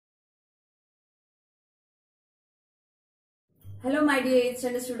Hello my dear 8th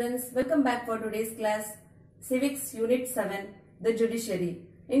standard students, welcome back for today's class, Civics Unit 7, the Judiciary.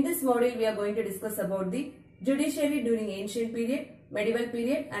 In this module we are going to discuss about the Judiciary during ancient period, medieval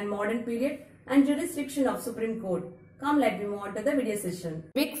period and modern period and jurisdiction of Supreme Court. Come let me move on to the video session.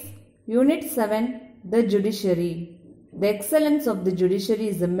 Civics Unit 7, the Judiciary. The excellence of the judiciary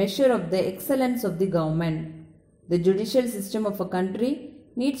is a measure of the excellence of the government. The judicial system of a country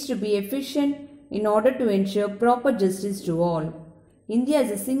needs to be efficient in order to ensure proper justice to all. India is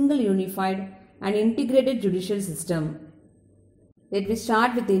a single unified and integrated judicial system. Let me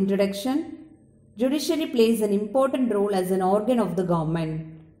start with the introduction. Judiciary plays an important role as an organ of the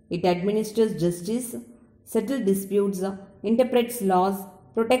government. It administers justice, settles disputes, interprets laws,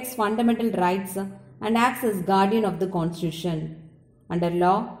 protects fundamental rights, and acts as guardian of the constitution. Under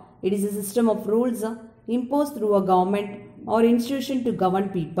law, it is a system of rules imposed through a government or institution to govern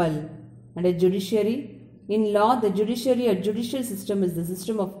people. Under judiciary, in law, the judiciary or judicial system is the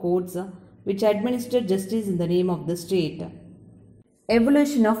system of courts which administer justice in the name of the state.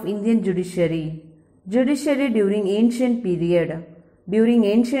 Evolution of Indian judiciary. Judiciary during ancient period. During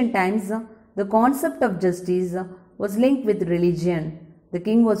ancient times, the concept of justice was linked with religion. The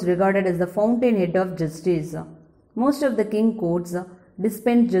king was regarded as the fountainhead of justice. Most of the king courts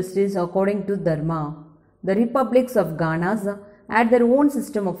dispensed justice according to Dharma. The republics of Ghana had their own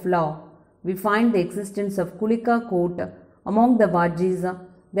system of law. We find the existence of Kulika court among the Vajis.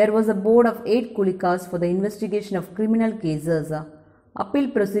 There was a board of 8 Kulikas for the investigation of criminal cases. Appeal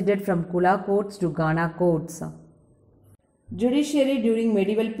proceeded from Kula courts to Ghana courts. Judiciary during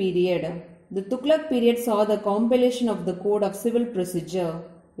medieval period. The Tughlaq period saw the compilation of the Code of Civil Procedure.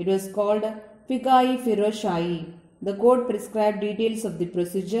 It was called Fiqh-i-Firozshahi. The code prescribed details of the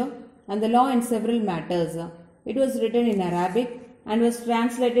procedure and the law in several matters. It was written in Arabic and was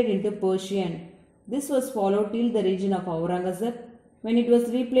translated into Persian. This was followed till the region of Aurangzeb when it was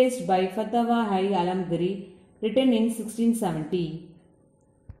replaced by Fatwa-i-Alamgiri, written in 1670.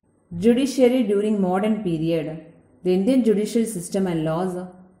 Judiciary during modern period. The Indian judicial system and laws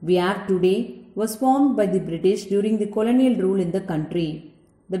we have today was formed by the British during the colonial rule in the country.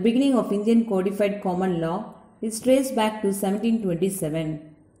 The beginning of Indian codified common law is traced back to 1727.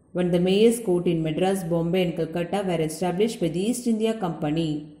 When the Mayor's Court in Madras, Bombay and Calcutta were established by the East India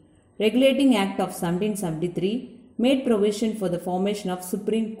Company. Regulating Act of 1773 made provision for the formation of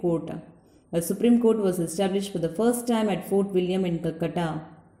Supreme Court. A Supreme Court was established for the first time at Fort William in Calcutta.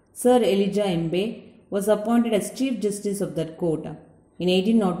 Sir Elijah Embe was appointed as Chief Justice of that court. In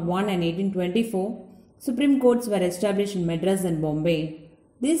 1801 and 1824, Supreme Courts were established in Madras and Bombay.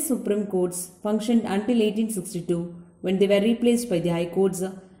 These Supreme Courts functioned until 1862 when they were replaced by the High Courts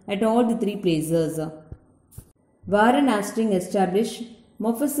at all the 3 places. Warren Hastings established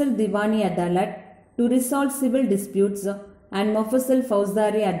Mufassal Diwani Adalat to resolve civil disputes and Mufassal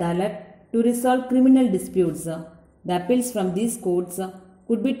Fauzdari Adalat to resolve criminal disputes. The appeals from these courts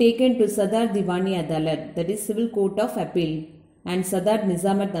could be taken to Sadar Diwani Adalat, that is Civil Court of Appeal, and Sadar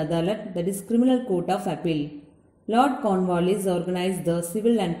Nizamat Adalat, that is Criminal Court of Appeal. Lord Cornwallis organized the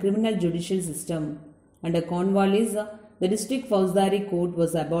civil and criminal judicial system. Under Cornwallis, the district Fauzdari court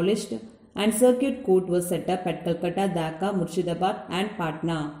was abolished and circuit court was set up at Calcutta, Dhaka, Murshidabad and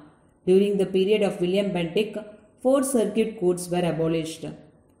Patna. During the period of William Bentinck, 4 circuit courts were abolished.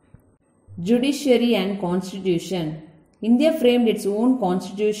 Judiciary and Constitution. India framed its own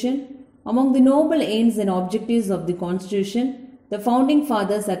constitution. Among the noble aims and objectives of the constitution, the founding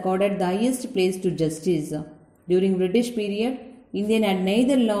fathers accorded the highest place to justice. During British period, India had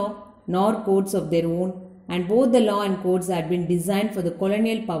neither law nor courts of their own, and both the law and courts had been designed for the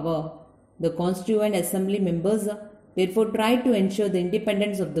colonial power. The Constituent Assembly members therefore tried to ensure the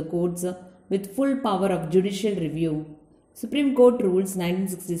independence of the courts with full power of judicial review. Supreme Court Rules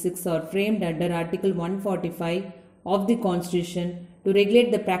 1966 are framed under Article 145 of the Constitution to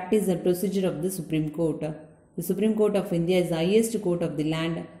regulate the practice and procedure of the Supreme Court. The Supreme Court of India is the highest court of the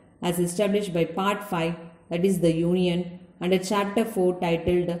land as established by Part 5, that is the Union, under Chapter 4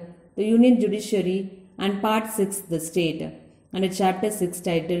 titled the Union Judiciary and Part 6 the State, under Chapter 6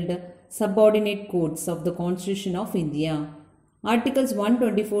 titled Subordinate Courts of the Constitution of India. Articles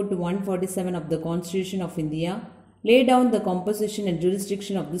 124 to 147 of the Constitution of India lay down the composition and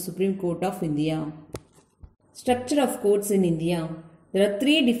jurisdiction of the Supreme Court of India. Structure of courts in India. There are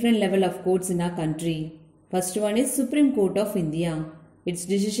 3 different levels of courts in our country. First one is Supreme Court of India. Its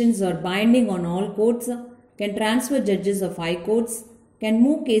decisions are binding on all courts, can transfer judges of high courts, can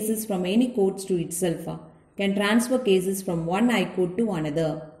move cases from any courts to itself, can transfer cases from one high court to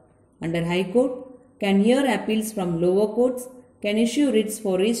another. Under high court, can hear appeals from lower courts, can issue writs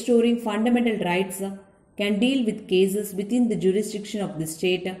for restoring fundamental rights, can deal with cases within the jurisdiction of the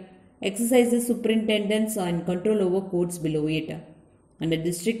state, exercises superintendence and control over courts below it. And the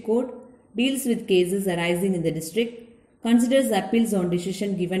district court deals with cases arising in the district, considers appeals on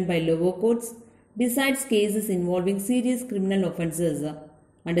decision given by lower courts, decides cases involving serious criminal offences.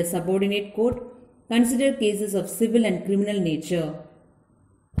 And a subordinate court considers cases of civil and criminal nature.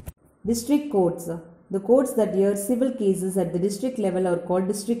 District courts. The courts that hear civil cases at the district level are called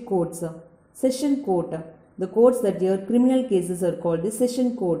district courts. Session court. The courts that hear criminal cases are called the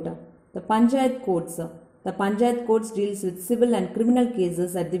session court. The panchayat courts. The panchayat courts deals with civil and criminal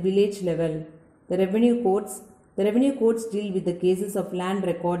cases at the village level. The revenue courts. The revenue courts deal with the cases of land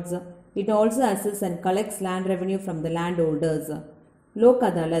records. It also assesses and collects land revenue from the landholders. Lok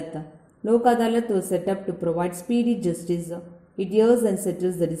Adalat. Lok Adalat was set up to provide speedy justice. It hears and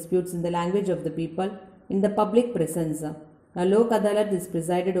settles the disputes in the language of the people in the public presence. A Lok Adalat is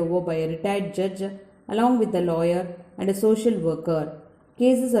presided over by a retired judge along with a lawyer and a social worker.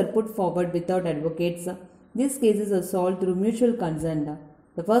 Cases are put forward without advocates. These cases are solved through mutual consent.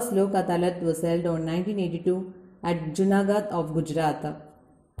 The first Lok Adalat was held on 1982 at Junagadh of Gujarat.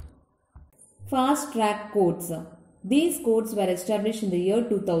 Fast track courts. These courts were established in the year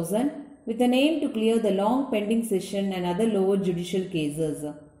 2000 with an aim to clear the long pending session and other lower judicial cases,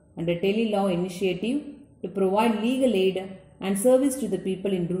 and a tele-law initiative to provide legal aid and service to the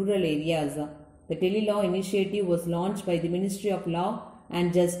people in rural areas. The tele-law initiative was launched by the Ministry of Law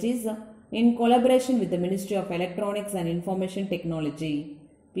and Justice in collaboration with the Ministry of Electronics and Information Technology.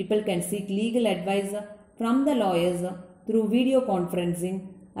 People can seek legal advice from the lawyers through video conferencing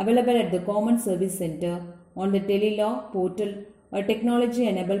available at the Common Service Center on the Telelaw portal, a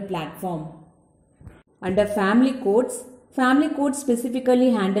technology-enabled platform. Under family courts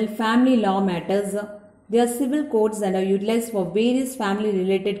specifically handle family law matters. They are civil courts and are utilized for various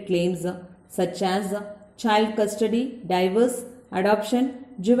family-related claims such as child custody, divorce, adoption,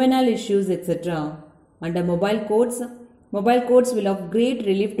 juvenile issues, etc. Under mobile courts will have great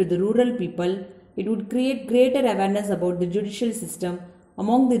relief to the rural people. It would create greater awareness about the judicial system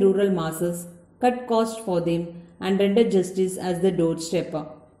among the rural masses, cut costs for them, and render justice as the doorstep.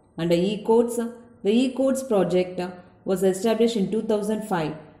 Under e-courts, the e-courts project was established in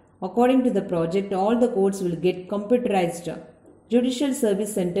 2005. According to the project, all the courts will get computerized. Judicial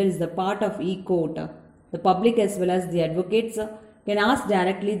Service Center is the part of e-court. The public as well as the advocates can ask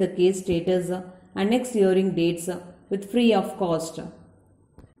directly the case status and next hearing dates with free of cost.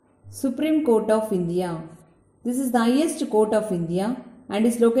 Supreme Court of India. This is the highest court of India and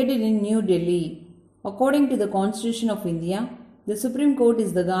is located in New Delhi. According to the Constitution of India, the Supreme Court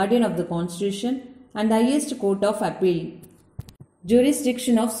is the guardian of the Constitution and the highest court of appeal.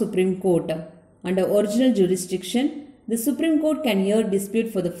 Jurisdiction of Supreme Court. Under original jurisdiction, the Supreme Court can hear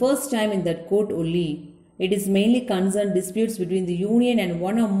dispute for the first time in that court only. It is mainly concerned disputes between the Union and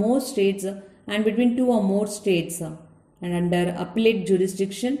one or more states and between two or more states. And under appellate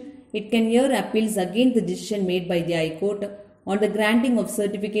jurisdiction, it can hear appeals against the decision made by the High Court on the granting of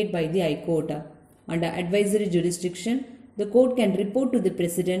certificate by the High Court. Under advisory jurisdiction, the court can report to the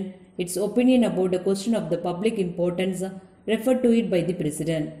President its opinion about a question of the public importance referred to it by the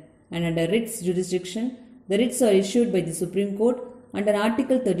President. And under writs jurisdiction, the writs are issued by the Supreme Court under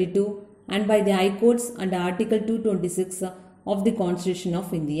Article 32 and by the High Courts under Article 226 of the Constitution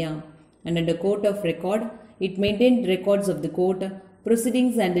of India. And under Court of Record, it maintains records of the court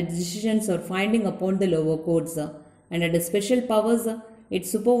proceedings and the decisions or finding upon the lower courts. And under special powers, it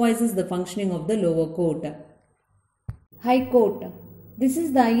supervises the functioning of the lower court. High Court. This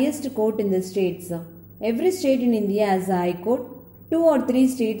is the highest court in the states. Every state in India has a High Court. 2 or 3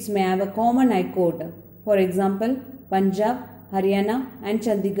 states may have a common High Court. For example, Punjab, Haryana and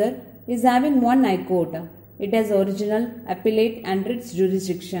Chandigarh is having one High Court. It has original, appellate and writs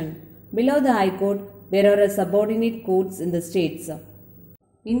jurisdiction. Below the High Court, there are subordinate courts in the states.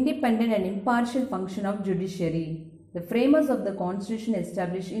 Independent and impartial function of judiciary. The framers of the Constitution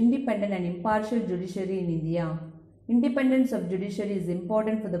established independent and impartial judiciary in India. Independence of judiciary is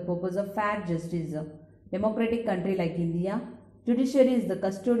important for the purpose of fair justice. Democratic country like India, judiciary is the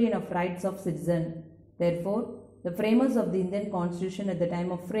custodian of rights of citizen. Therefore, the framers of the Indian Constitution at the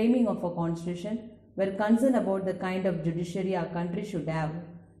time of framing of a constitution were concerned about the kind of judiciary our country should have.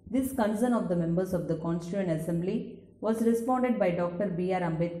 This concern of the members of the Constituent Assembly was responded by Dr. B.R.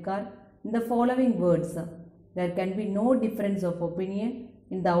 Ambedkar in the following words. There can be no difference of opinion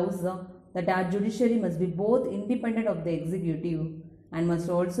in the House that our judiciary must be both independent of the executive and must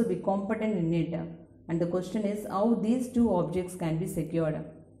also be competent in it. And the question is how these two objects can be secured.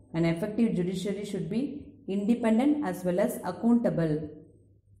 An effective judiciary should be independent as well as accountable.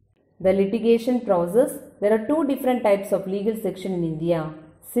 The litigation process. There are two different types of legal section in India,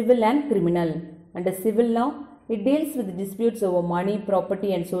 civil and criminal. Under civil law, it deals with disputes over money,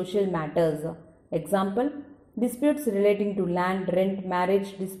 property and social matters. Example, disputes relating to land, rent,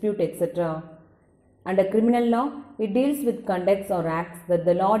 marriage, dispute, etc. Under criminal law, it deals with conducts or acts that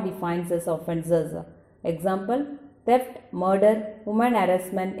the law defines as offences. Example, theft, murder, woman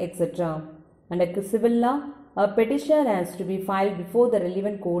harassment, etc. Under civil law, a petition has to be filed before the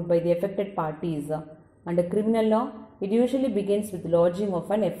relevant court by the affected parties. Under criminal law, it usually begins with lodging of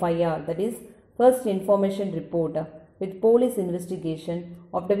an FIR, that is, First Information Report, with police investigation,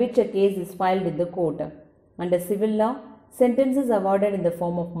 after which a case is filed in the court. Under civil law, sentences awarded in the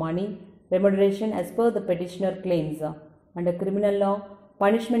form of money, remuneration as per the petitioner claims. Under criminal law,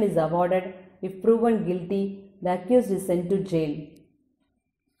 punishment is awarded if proven guilty, the accused is sent to jail.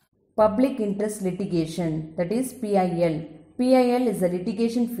 Public interest litigation, that is PIL. PIL is a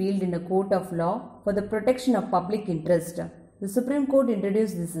litigation field in a court of law for the protection of public interest. The Supreme Court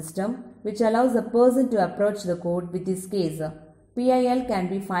introduced this system which allows a person to approach the court with his case. PIL can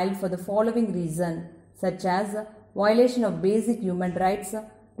be filed for the following reason, such as violation of basic human rights,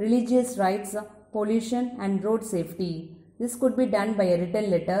 religious rights, pollution and road safety. This could be done by a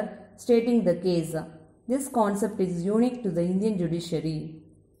written letter stating the case. This concept is unique to the Indian judiciary.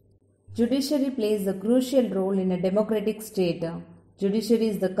 Judiciary plays a crucial role in a democratic state. Judiciary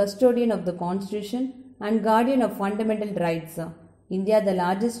is the custodian of the constitution and guardian of fundamental rights. India, the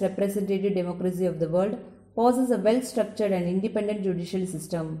largest representative democracy of the world, possesses a well-structured and independent judicial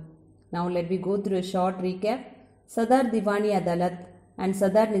system. Now let me go through a short recap. Sadar Divani Adalat and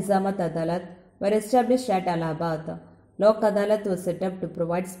Sadar Nizamat Adalat were established at Allahabad. Lok Adalat was set up to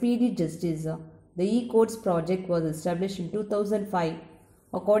provide speedy justice. The e-courts project was established in 2005.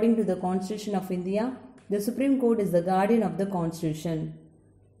 According to the Constitution of India, the Supreme Court is the guardian of the Constitution.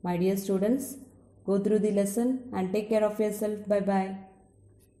 My dear students, go through the lesson and take care of yourself. Bye-bye.